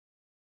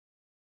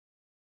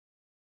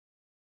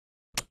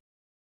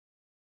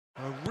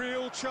A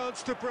real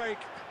chance to break.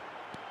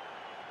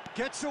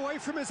 Gets away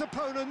from his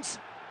opponent.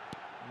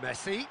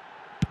 Messi.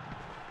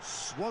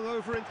 Swung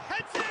over and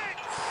heads it!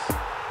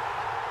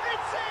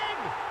 It's in!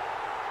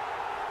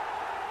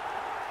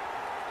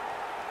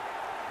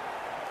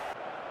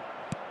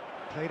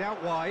 Played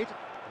out wide.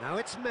 Now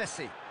it's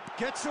Messi.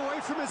 Gets away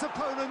from his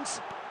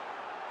opponent.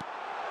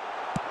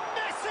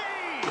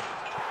 Messi!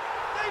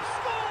 They've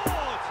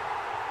scored!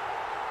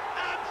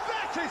 And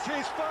that is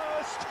his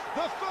first.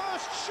 The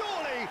first,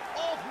 surely,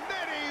 of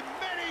many,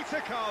 many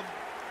to come.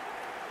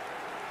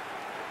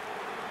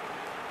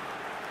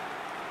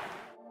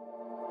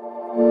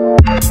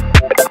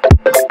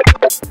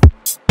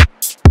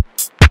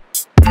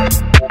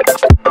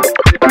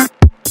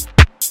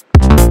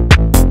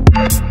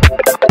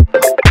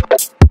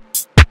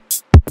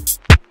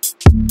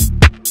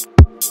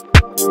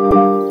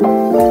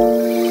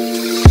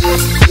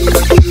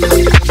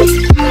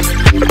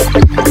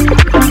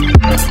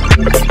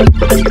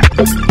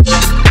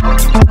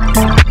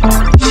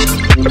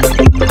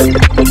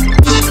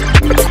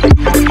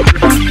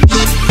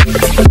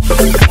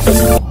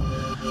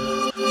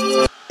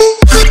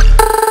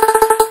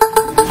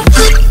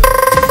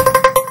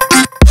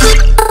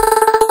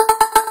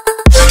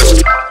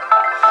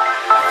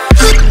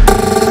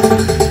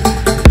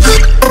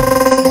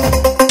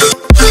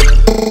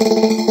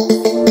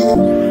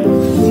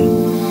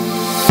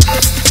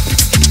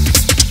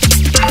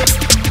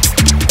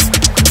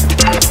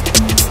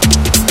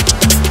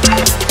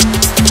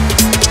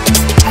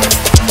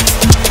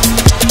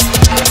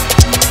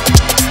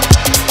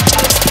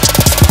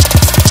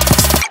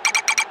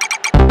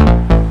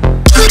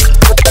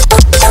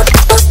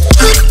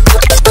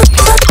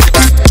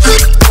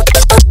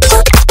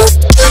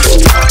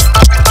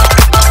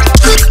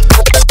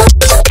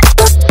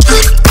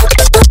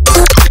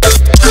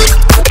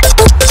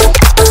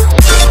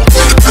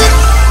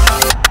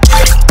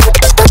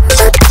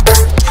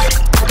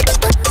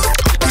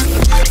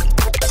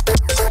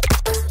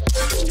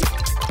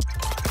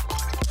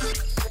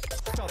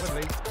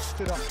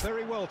 Stood up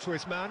very well to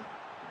his man.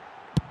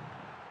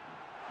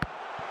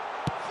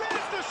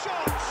 There's the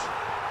shot!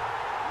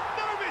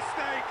 No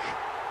mistake!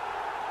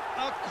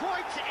 A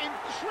quite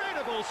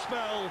incredible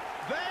spell.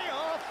 They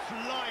are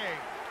flying.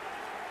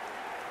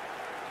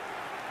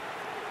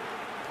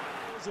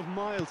 Of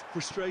mild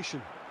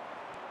frustration.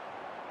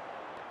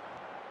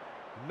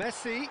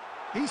 Messi,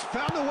 he's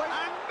found a way.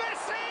 And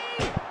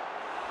Messi!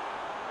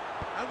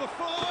 And the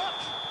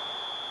follow-up.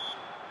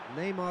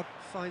 Neymar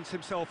finds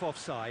himself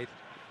offside.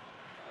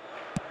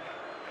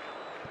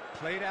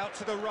 Played out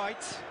to the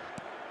right.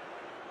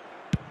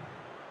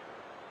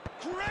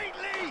 Great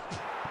leap!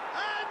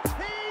 And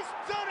he's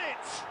done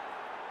it!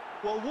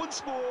 Well,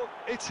 once more,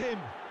 it's him.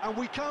 And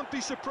we can't be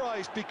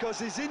surprised because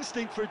his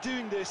instinct for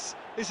doing this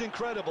is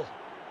incredible.